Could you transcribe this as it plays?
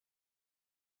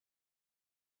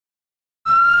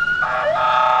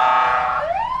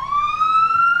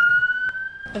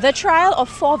The trial of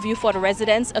 4 Vieux Fort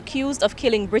residents accused of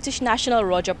killing British national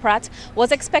Roger Pratt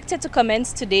was expected to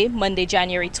commence today, Monday,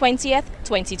 January 20th,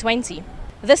 2020.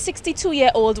 The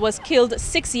 62-year-old was killed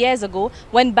 6 years ago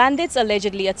when bandits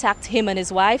allegedly attacked him and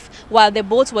his wife while their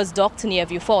boat was docked near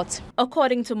Vieux Fort.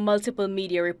 According to multiple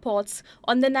media reports,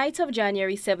 on the night of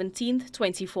January 17,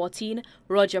 2014,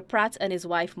 Roger Pratt and his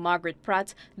wife Margaret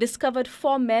Pratt discovered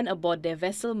 4 men aboard their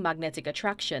vessel Magnetic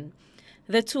Attraction.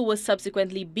 The 2 were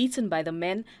subsequently beaten by the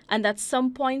men, and at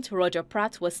some point Roger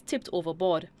Pratt was tipped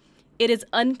overboard. It is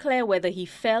unclear whether he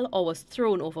fell or was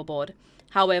thrown overboard.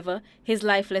 However, his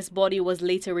lifeless body was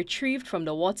later retrieved from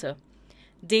the water.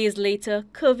 Days later,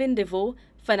 Kevin DeVoe,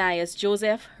 Phineas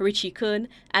Joseph, Richie Kern,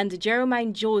 and Jeremiah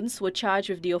Jones were charged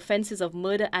with the offenses of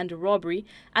murder and robbery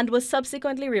and were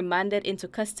subsequently remanded into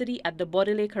custody at the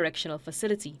Bodley Correctional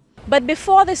Facility. But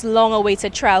before this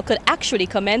long-awaited trial could actually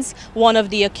commence, one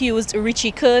of the accused,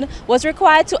 Richie Kern, was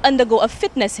required to undergo a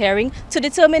fitness hearing to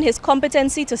determine his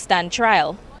competency to stand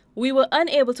trial. We were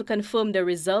unable to confirm the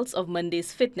results of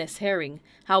Monday's fitness hearing.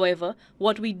 However,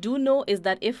 what we do know is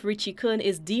that if Richie Kern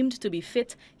is deemed to be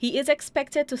fit, he is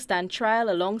expected to stand trial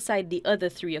alongside the other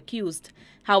 3 accused.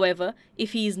 However,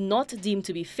 if he is not deemed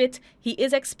to be fit, he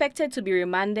is expected to be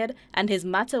remanded and his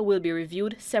matter will be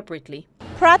reviewed separately.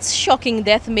 Pratt's shocking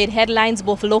death made headlines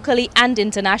both locally and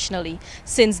internationally.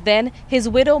 Since then, his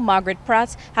widow, Margaret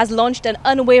Pratt, has launched an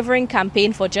unwavering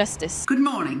campaign for justice. Good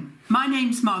morning. My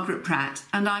name's Margaret Pratt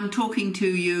and I'm talking to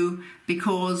you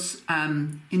because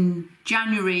in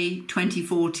January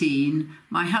 2014,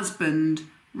 my husband,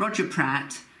 Roger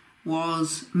Pratt,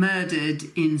 was murdered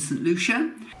in St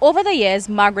Lucia. Over the years,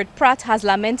 Margaret Pratt has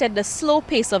lamented the slow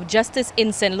pace of justice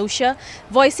in St Lucia,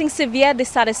 voicing severe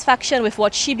dissatisfaction with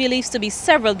what she believes to be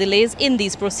several delays in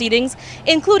these proceedings,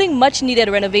 including much-needed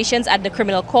renovations at the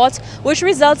criminal court, which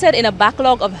resulted in a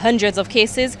backlog of hundreds of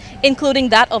cases, including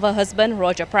that of her husband,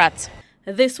 Roger Pratt.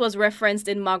 This was referenced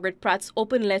in Margaret Pratt's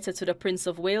open letter to the Prince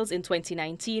of Wales in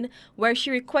 2019, where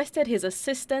she requested his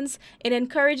assistance in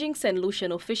encouraging St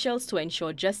Lucian officials to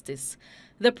ensure justice.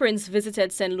 The Prince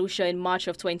visited St Lucia in March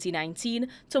of 2019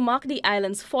 to mark the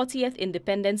island's 40th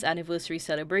independence anniversary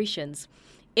celebrations.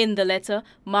 In the letter,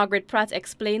 Margaret Pratt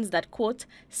explains that, quote,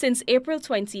 "Since April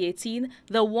 2018,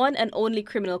 the one and only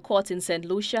criminal court in St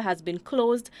Lucia has been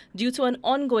closed due to an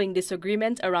ongoing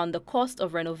disagreement around the cost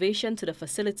of renovation to the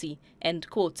facility," end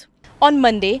quote. On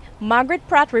Monday, Margaret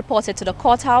Pratt reported to the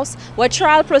courthouse where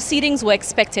trial proceedings were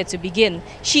expected to begin.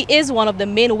 She is one of the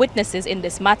main witnesses in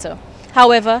this matter.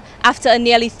 However, after a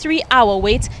nearly 3-hour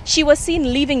wait, she was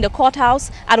seen leaving the courthouse,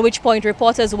 at which point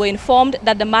reporters were informed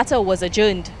that the matter was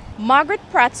adjourned. Margaret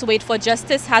Pratt's wait for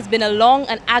justice has been a long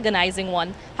and agonizing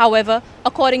one. However,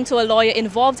 according to a lawyer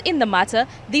involved in the matter,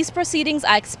 these proceedings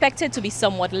are expected to be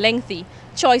somewhat lengthy.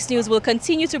 Choice News will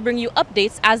continue to bring you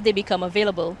updates as they become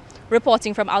available.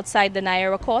 Reporting from outside the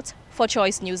Naira Court, for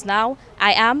Choice News Now,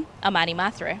 I am Amani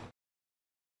Mathre.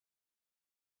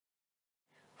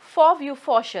 4 Vieux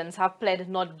Fortians have pled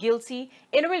not guilty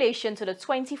in relation to the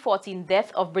 2014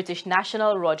 death of British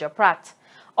national Roger Pratt.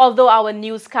 Although our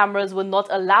news cameras were not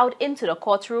allowed into the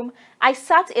courtroom, I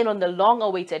sat in on the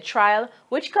long-awaited trial,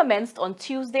 which commenced on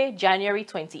Tuesday, January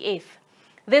 28th.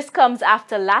 This comes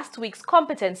after last week's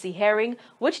competency hearing,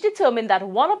 which determined that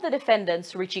one of the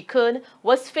defendants, Richie Kern,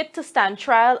 was fit to stand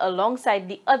trial alongside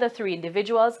the other 3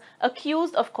 individuals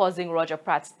accused of causing Roger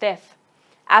Pratt's death.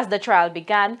 As the trial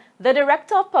began, the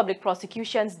Director of Public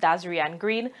Prosecutions, Dazrian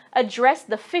Green, addressed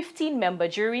the 15-member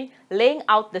jury, laying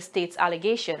out the state's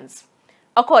allegations.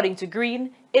 According to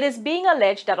Green, it is being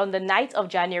alleged that on the night of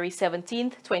January 17,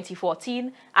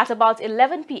 2014, at about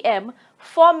 11 p.m.,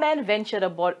 4 men ventured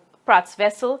aboard Pratt's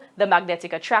vessel, the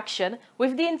Magnetic Attraction,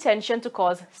 with the intention to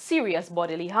cause serious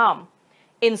bodily harm.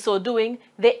 In so doing,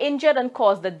 they injured and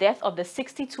caused the death of the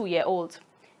 62-year-old.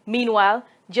 Meanwhile,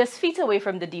 just feet away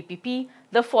from the DPP,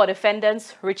 the 4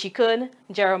 defendants, Richie Kern,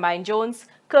 Jeremiah Jones,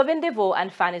 Kevin DeVoe,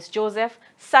 and Phineas Joseph,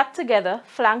 sat together,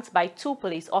 flanked by 2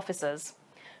 police officers.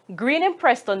 Green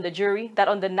impressed on the jury that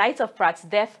on the night of Pratt's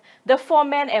death, the 4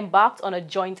 men embarked on a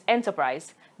joint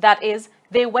enterprise. That is,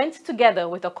 they went together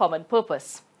with a common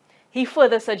purpose. He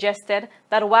further suggested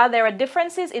that while there are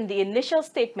differences in the initial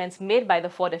statements made by the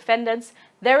 4 defendants,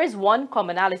 there is one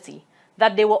commonality,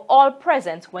 that they were all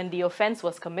present when the offense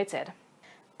was committed.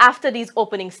 After these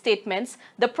opening statements,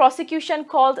 the prosecution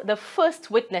called the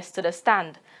first witness to the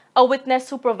stand, a witness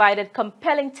who provided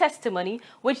compelling testimony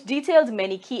which detailed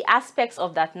many key aspects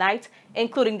of that night,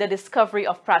 including the discovery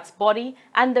of Pratt's body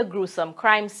and the gruesome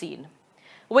crime scene.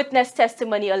 Witness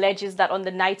testimony alleges that on the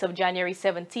night of January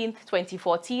 17,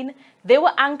 2014, they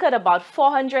were anchored about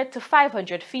 400 to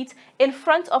 500 feet in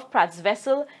front of Pratt's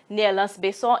vessel near St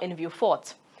Lucia in Vieux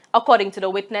Fort. According to the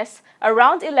witness,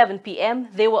 around 11 p.m.,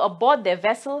 they were aboard their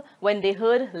vessel when they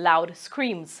heard loud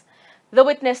screams. The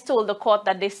witness told the court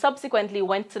that they subsequently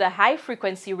went to the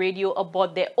high-frequency radio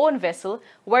aboard their own vessel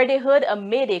where they heard a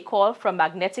mayday call from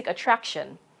magnetic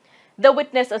attraction. The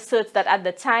witness asserts that at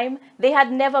the time, they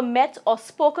had never met or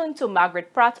spoken to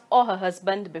Margaret Pratt or her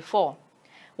husband before.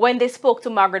 When they spoke to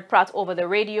Margaret Pratt over the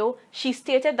radio, she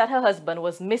stated that her husband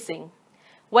was missing.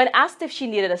 When asked if she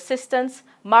needed assistance,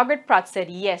 Margaret Pratt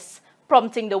said yes,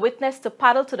 prompting the witness to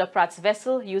paddle to the Pratt's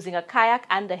vessel using a kayak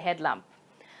and a headlamp.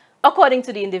 According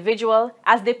to the individual,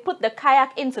 as they put the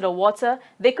kayak into the water,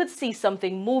 they could see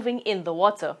something moving in the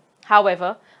water.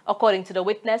 However, according to the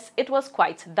witness, it was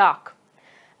quite dark.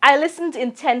 I listened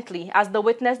intently as the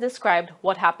witness described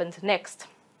what happened next.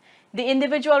 The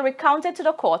individual recounted to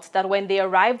the court that when they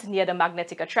arrived near the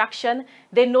magnetic attraction,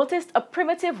 they noticed a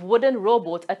primitive wooden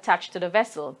rowboat attached to the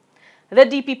vessel. The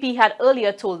DPP had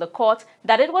earlier told the court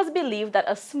that it was believed that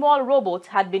a small rowboat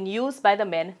had been used by the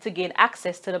men to gain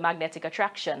access to the magnetic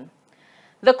attraction.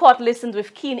 The court listened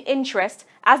with keen interest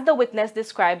as the witness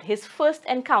described his first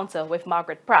encounter with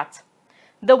Margaret Pratt.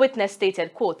 The witness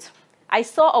stated, quote, "I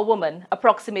saw a woman,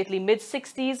 approximately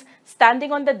mid-60s,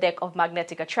 standing on the deck of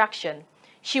magnetic attraction.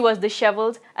 She was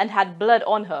disheveled and had blood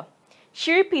on her.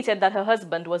 She repeated that her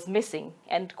husband was missing,"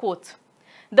 end quote.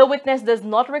 The witness does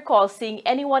not recall seeing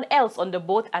anyone else on the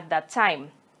boat at that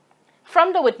time.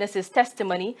 From the witness's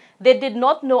testimony, they did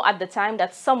not know at the time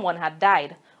that someone had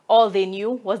died. All they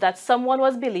knew was that someone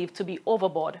was believed to be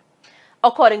overboard.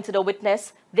 According to the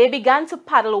witness, they began to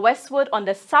paddle westward on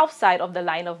the south side of the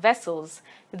line of vessels.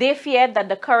 They feared that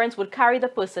the current would carry the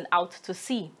person out to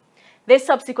sea. They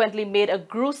subsequently made a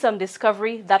gruesome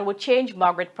discovery that would change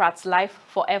Margaret Pratt's life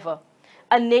forever: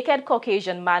 a naked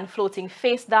Caucasian man floating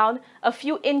face down a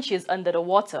few inches under the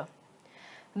water.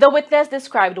 The witness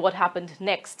described what happened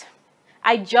next.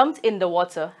 "I jumped in the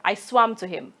water. I swam to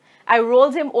him. I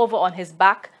rolled him over on his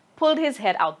back, pulled his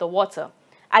head out the water.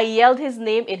 I yelled his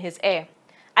name in his ear.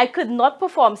 I could not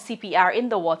perform CPR in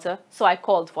the water, so I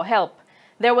called for help.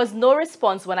 There was no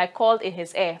response when I called in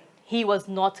his ear. He was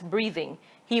not breathing.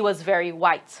 He was very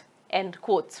white," end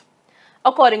quote.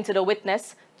 According to the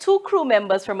witness, 2 crew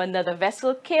members from another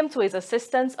vessel came to his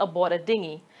assistance aboard a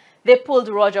dinghy. They pulled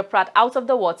Roger Pratt out of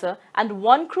the water, and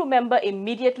 1 crew member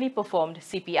immediately performed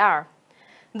CPR.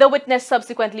 The witness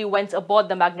subsequently went aboard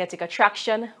the magnetic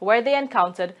attraction, where they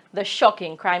encountered the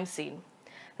shocking crime scene.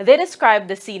 They described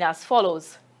the scene as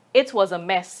follows. "It was a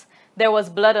mess. There was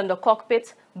blood on the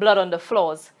cockpit, blood on the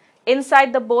floors.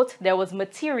 Inside the boat, there was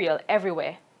material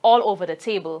everywhere, all over the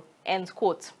table," end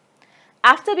quote.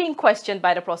 After being questioned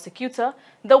by the prosecutor,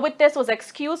 the witness was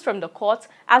excused from the court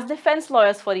as defense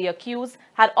lawyers for the accused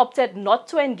had opted not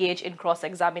to engage in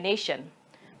cross-examination.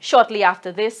 Shortly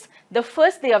after this, the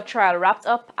first day of trial wrapped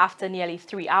up after nearly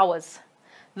 3 hours.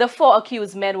 The 4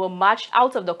 accused men were marched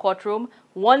out of the courtroom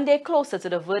 1 day closer to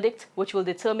the verdict, which will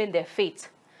determine their fate.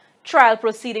 Trial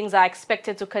proceedings are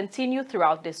expected to continue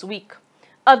throughout this week.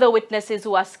 Other witnesses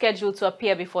who are scheduled to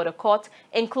appear before the court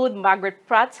include Margaret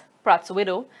Pratt, Pratt's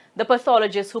widow, the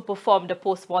pathologist who performed the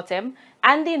post-mortem,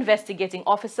 and the investigating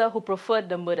officer who preferred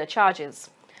the murder charges.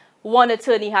 One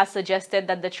attorney has suggested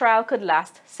that the trial could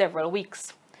last several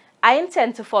weeks. I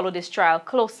intend to follow this trial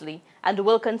closely and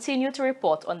will continue to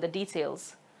report on the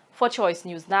details. For Choice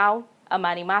News Now,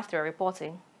 Amani Mathura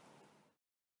reporting.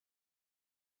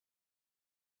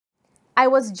 "I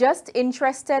was just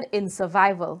interested in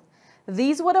survival."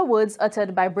 These were the words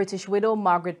uttered by British widow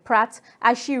Margaret Pratt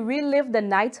as she relived the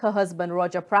night her husband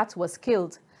Roger Pratt was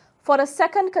killed. "For the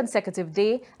second consecutive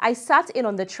day, I sat in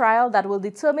on the trial that will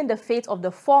determine the fate of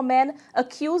the 4 men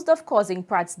accused of causing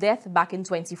Pratt's death back in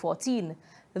 2014.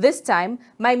 This time,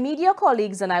 my media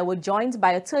colleagues and I were joined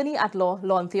by attorney-at-law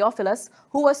Lon Theophilus,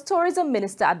 who was tourism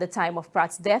minister at the time of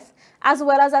Pratt's death, as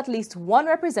well as at least 1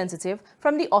 representative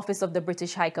from the Office of the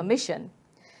British High Commission.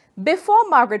 Before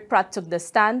Margaret Pratt took the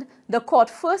stand, the court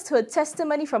first heard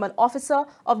testimony from an officer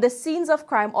of the Scenes of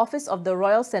Crime Office of the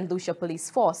Royal St Lucia Police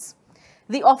Force.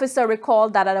 The officer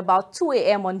recalled that at about 2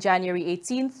 a.m. on January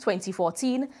 18,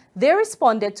 2014, they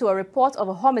responded to a report of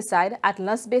a homicide at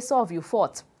St Lucia, Vieux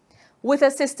Fort. With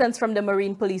assistance from the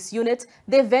Marine Police Unit,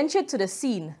 they ventured to the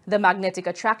scene, the magnetic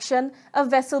attraction, a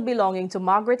vessel belonging to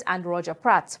Margaret and Roger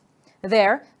Pratt.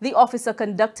 There, the officer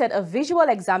conducted a visual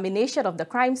examination of the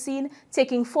crime scene,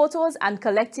 taking photos and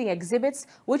collecting exhibits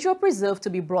which were preserved to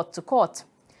be brought to court.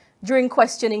 During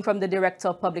questioning from the Director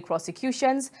of Public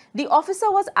Prosecutions, the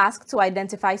officer was asked to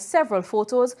identify several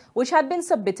photos which had been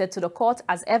submitted to the court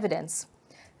as evidence.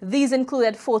 These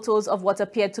included photos of what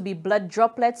appeared to be blood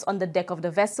droplets on the deck of the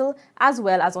vessel as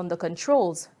well as on the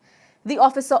controls. The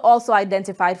officer also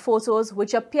identified photos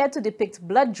which appeared to depict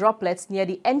blood droplets near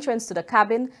the entrance to the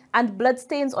cabin and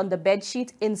bloodstains on the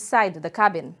bedsheet inside the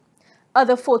cabin.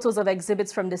 Other photos of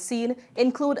exhibits from the scene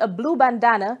include a blue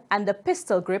bandana and a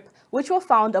pistol grip which were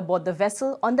found aboard the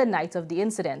vessel on the night of the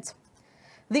incident.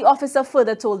 The officer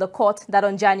further told the court that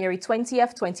on January 20,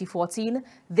 2014,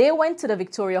 they went to the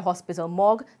Victoria Hospital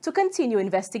morgue to continue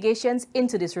investigations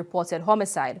into this reported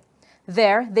homicide.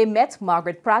 There, they met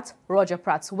Margaret Pratt, Roger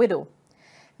Pratt's widow.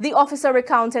 The officer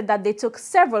recounted that they took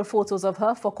several photos of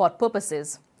her for court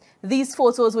purposes. These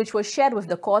photos, which were shared with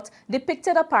the court,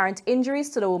 depicted apparent injuries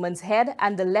to the woman's head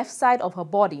and the left side of her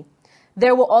body.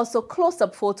 There were also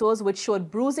close-up photos which showed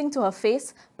bruising to her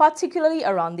face, particularly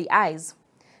around the eyes.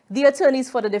 The attorneys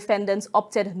for the defendants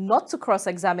opted not to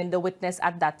cross-examine the witness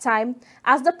at that time,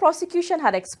 as the prosecution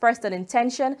had expressed an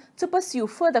intention to pursue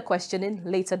further questioning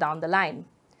later down the line.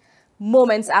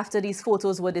 Moments after these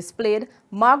photos were displayed,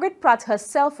 Margaret Pratt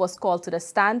herself was called to the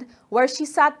stand, where she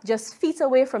sat just feet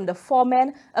away from the four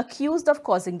men accused of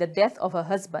causing the death of her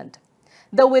husband.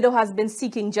 The widow has been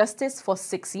seeking justice for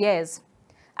 6 years.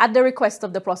 At the request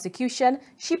of the prosecution,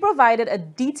 she provided a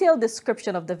detailed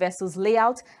description of the vessel's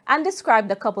layout and described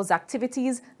the couple's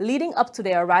activities leading up to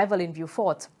their arrival in Vieux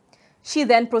Fort. She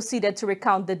then proceeded to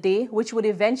recount the day which would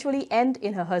eventually end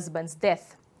in her husband's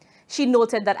death. She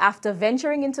noted that after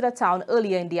venturing into the town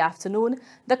earlier in the afternoon,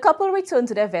 the couple returned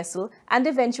to their vessel and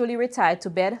eventually retired to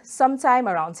bed sometime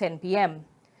around 10 p.m.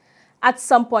 At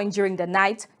some point during the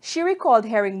night, she recalled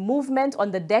hearing movement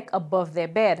on the deck above their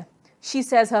bed. She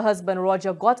says her husband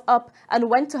Roger got up and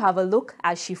went to have a look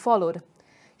as she followed.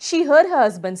 She heard her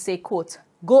husband say, quote,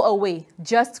 "Go away,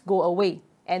 just go away,"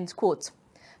 end quote.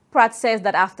 Pratt says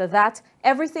that after that,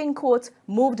 everything, quote,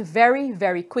 "moved very,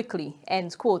 very quickly,"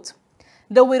 end quote.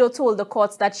 The widow told the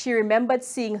courts that she remembered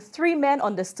seeing 3 men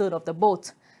on the stern of the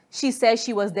boat. She says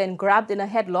she was then grabbed in a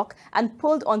headlock and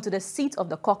pulled onto the seat of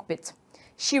the cockpit.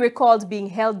 She recalled being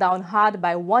held down hard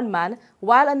by one man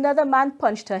while another man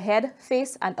punched her head,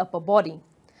 face, and upper body.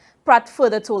 Pratt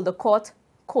further told the court,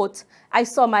 quote, "I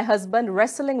saw my husband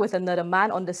wrestling with another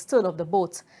man on the stern of the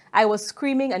boat. I was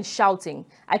screaming and shouting.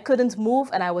 I couldn't move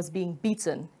and I was being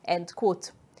beaten," end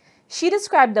quote. She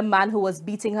described the man who was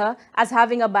beating her as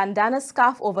having a bandana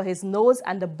scarf over his nose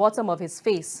and the bottom of his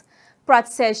face. Pratt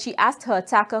says she asked her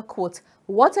attacker, quote,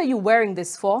 "What are you wearing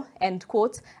this for?" end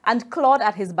quote, and clawed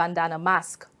at his bandana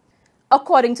mask.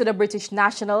 According to the British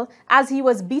national, as he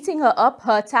was beating her up,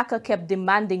 her attacker kept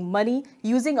demanding money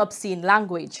using obscene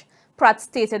language. Pratt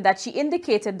stated that she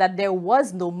indicated that there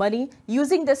was no money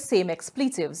using the same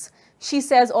expletives. She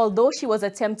says although she was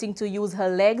attempting to use her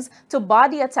legs to bar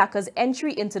the attacker's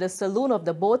entry into the saloon of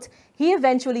the boat, he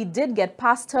eventually did get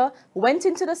past her, went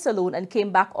into the saloon and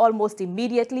came back almost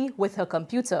immediately with her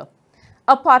computer.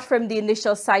 Apart from the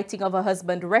initial sighting of her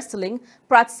husband wrestling,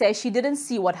 Pratt says she didn't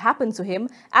see what happened to him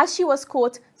as she was,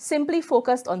 quote, "simply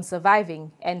focused on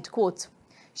surviving," end quote.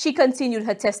 She continued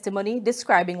her testimony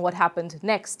describing what happened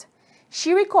next.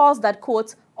 She recalls that,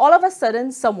 quote, "All of a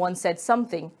sudden someone said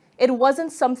something. It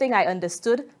wasn't something I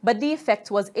understood, but the effect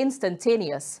was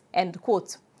instantaneous," end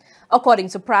quote. According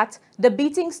to Pratt, the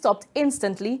beating stopped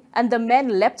instantly and the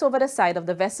men leapt over the side of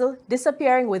the vessel,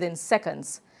 disappearing within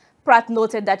seconds. Pratt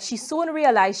noted that she soon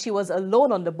realized she was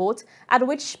alone on the boat, at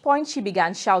which point she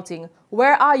began shouting,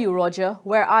 "Where are you, Roger?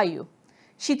 Where are you?"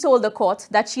 She told the court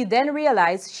that she then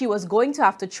realized she was going to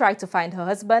have to try to find her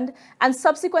husband and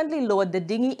subsequently lowered the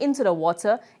dinghy into the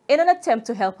water in an attempt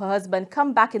to help her husband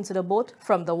come back into the boat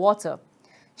from the water.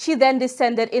 She then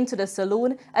descended into the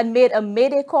saloon and made a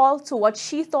mayday call to what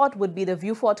she thought would be the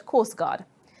Vieux Fort Coast Guard.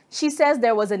 She says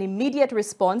there was an immediate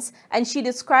response and she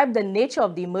described the nature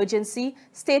of the emergency,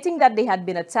 stating that they had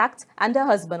been attacked and her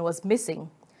husband was missing.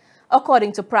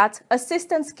 According to Pratt,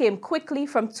 assistance came quickly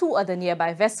from 2 other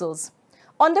nearby vessels.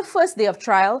 On the first day of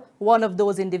trial, one of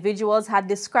those individuals had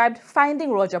described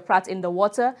finding Roger Pratt in the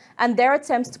water and their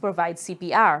attempts to provide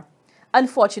CPR.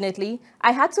 Unfortunately,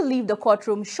 I had to leave the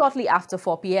courtroom shortly after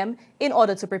 4 p.m. in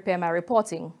order to prepare my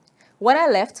reporting. When I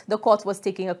left, the court was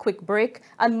taking a quick break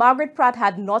and Margaret Pratt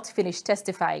had not finished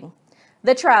testifying.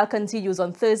 The trial continues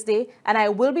on Thursday and I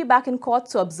will be back in court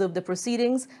to observe the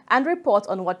proceedings and report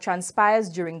on what transpires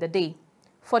during the day.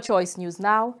 For Choice News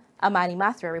Now, Amani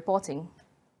Mathra reporting.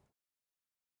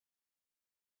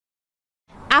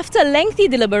 After lengthy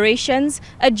deliberations,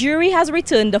 a jury has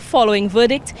returned the following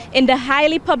verdict in the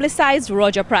highly publicized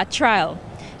Roger Pratt trial.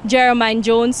 Jeremiah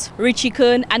Jones, Richie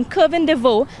Kern and Kevin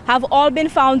DeVoe have all been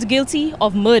found guilty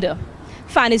of murder.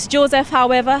 Fannis Joseph,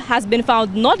 however, has been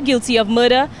found not guilty of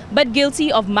murder, but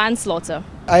guilty of manslaughter.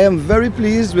 I am very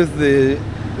pleased with the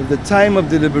time of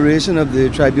deliberation of the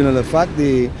tribunal. In fact,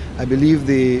 I believe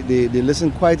they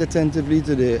listened quite attentively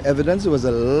to the evidence. There was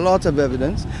a lot of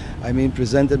evidence,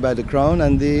 presented by the Crown,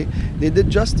 and they did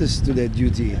justice to their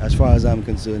duty, as far as I'm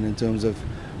concerned, in terms of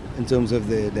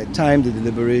the time, the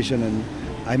deliberation, and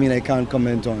I can't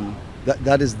comment on that.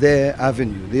 That is their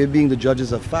avenue. They being the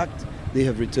judges of fact, they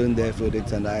have returned their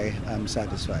verdict, and I am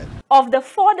satisfied. Of the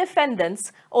 4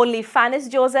 defendants, only Fannis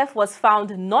Joseph was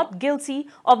found not guilty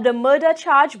of the murder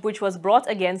charge which was brought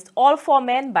against all 4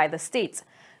 men by the state.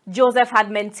 Joseph had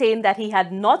maintained that he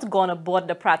had not gone aboard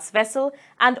the Pratt's vessel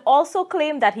and also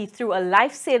claimed that he threw a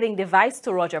life-saving device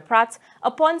to Roger Pratt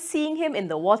upon seeing him in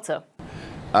the water.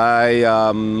 I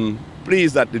am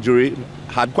pleased that the jury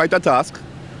had quite a task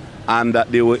and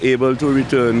that they were able to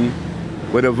return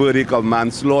with a verdict of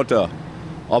manslaughter.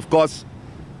 Of course,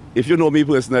 if you know me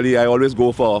personally, I always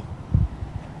go for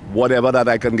whatever that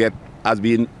I can get as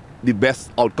being the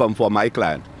best outcome for my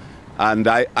client. And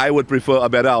I would prefer a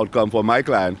better outcome for my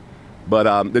client,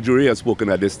 but the jury has spoken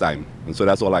at this time, and so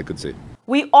that's all I could say.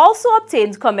 We also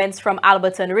obtained comments from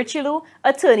Alberton Richelieu,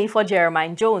 attorney for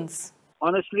Jeremiah Jones.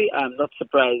 Honestly, I'm not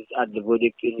surprised at the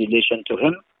verdict in relation to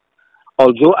him,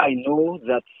 although I know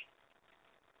that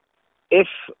if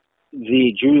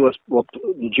the jury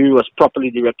was properly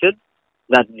directed,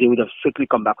 that they would have strictly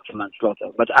come back to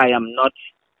manslaughter. But I am not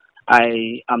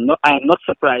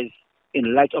surprised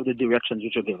in light of the directions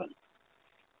which are given.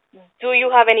 Do you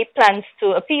have any plans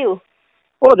to appeal?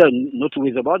 Oh, there are no two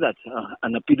ways about that.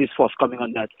 An appeal is forthcoming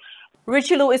on that.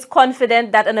 Richelieu is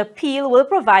confident that an appeal will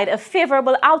provide a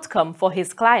favorable outcome for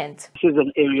his client. This is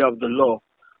an area of the law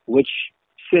which,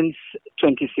 since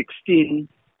 2016,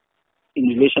 in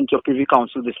relation to a Privy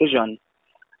Council decision,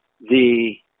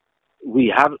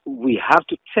 we have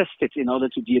to test it in order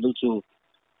to be able to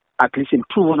at least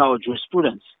improve on our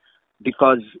jurisprudence,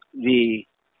 because the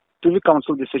Privy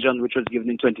Council decision, which was given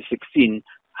in 2016,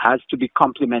 has to be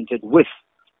complemented with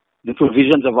the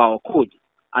provisions of our code.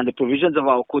 And the provisions of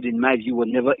our code, in my view, were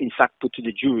never in fact put to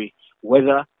the jury,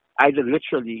 whether either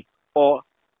literally or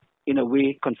in a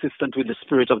way consistent with the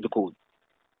spirit of the code.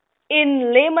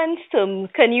 In layman's terms,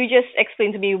 can you just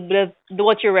explain to me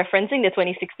what you're referencing, the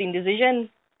 2016 decision?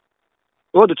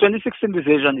 Well, the 2016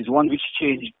 decision is one which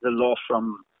changed the law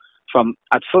from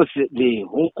at first, the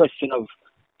whole question of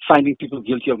finding people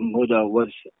guilty of murder was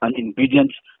an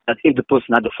ingredient that if the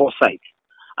person had the foresight,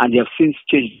 and they have since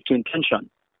changed to intention.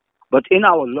 But in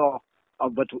our law,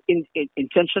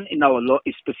 intention in our law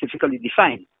is specifically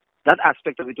defined. That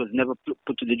aspect of it was never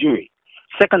put to the jury.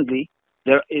 Secondly,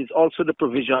 there is also the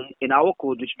provision in our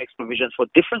code which makes provisions for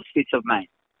different states of mind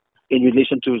in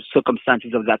relation to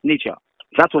circumstances of that nature.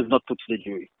 That was not put to the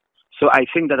jury. So I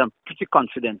think that I'm pretty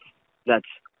confident that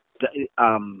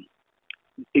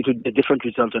it would be a different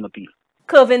result on appeal.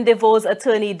 Kevin DeVoe's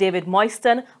attorney David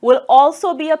Moyston will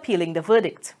also be appealing the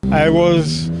verdict. I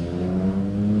was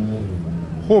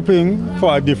hoping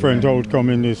for a different outcome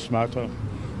in this matter.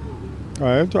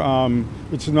 Right?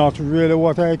 It's not really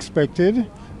what I expected,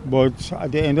 but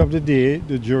at the end of the day,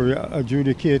 the jury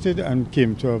adjudicated and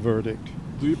came to a verdict.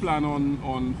 Do you plan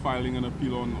on filing an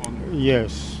appeal on?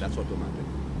 Yes. That's automatic.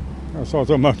 That's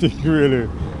automatic, really.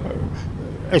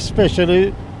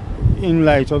 Especially in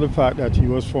light of the fact that he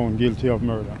was found guilty of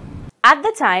murder. At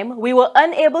the time, we were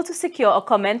unable to secure a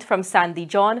comment from Sandy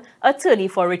John, attorney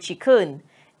for Richie Kern.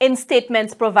 In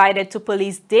statements provided to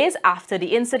police days after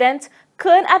the incident,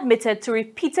 Kern admitted to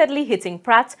repeatedly hitting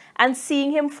Pratt and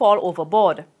seeing him fall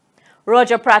overboard.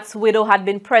 Roger Pratt's widow had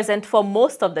been present for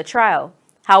most of the trial.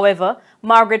 However,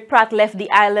 Margaret Pratt left the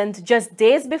island just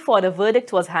days before the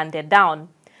verdict was handed down.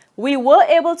 We were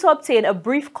able to obtain a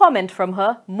brief comment from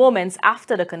her moments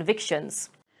after the convictions.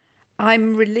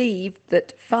 I'm relieved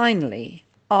that finally,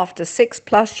 after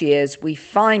 6+ years, we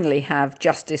finally have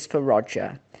justice for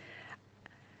Roger.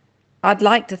 I'd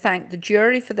like to thank the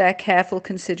jury for their careful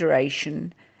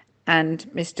consideration and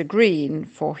Mr. Green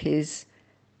for his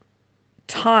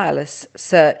tireless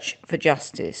search for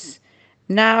justice.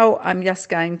 Now I'm just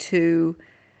going to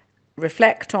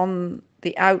reflect on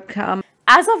the outcome.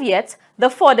 As of yet, the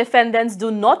 4 defendants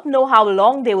do not know how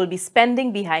long they will be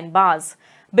spending behind bars.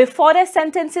 Before their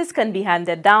sentences can be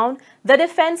handed down, the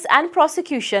defense and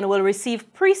prosecution will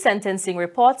receive pre-sentencing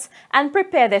reports and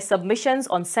prepare their submissions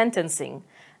on sentencing.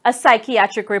 A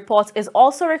psychiatric report is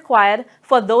also required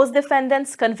for those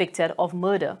defendants convicted of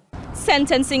murder.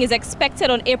 Sentencing is expected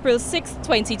on April 6,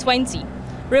 2020.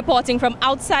 Reporting from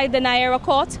outside the Naira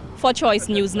court, For Choice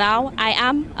News Now, I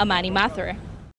am Amani Mathur.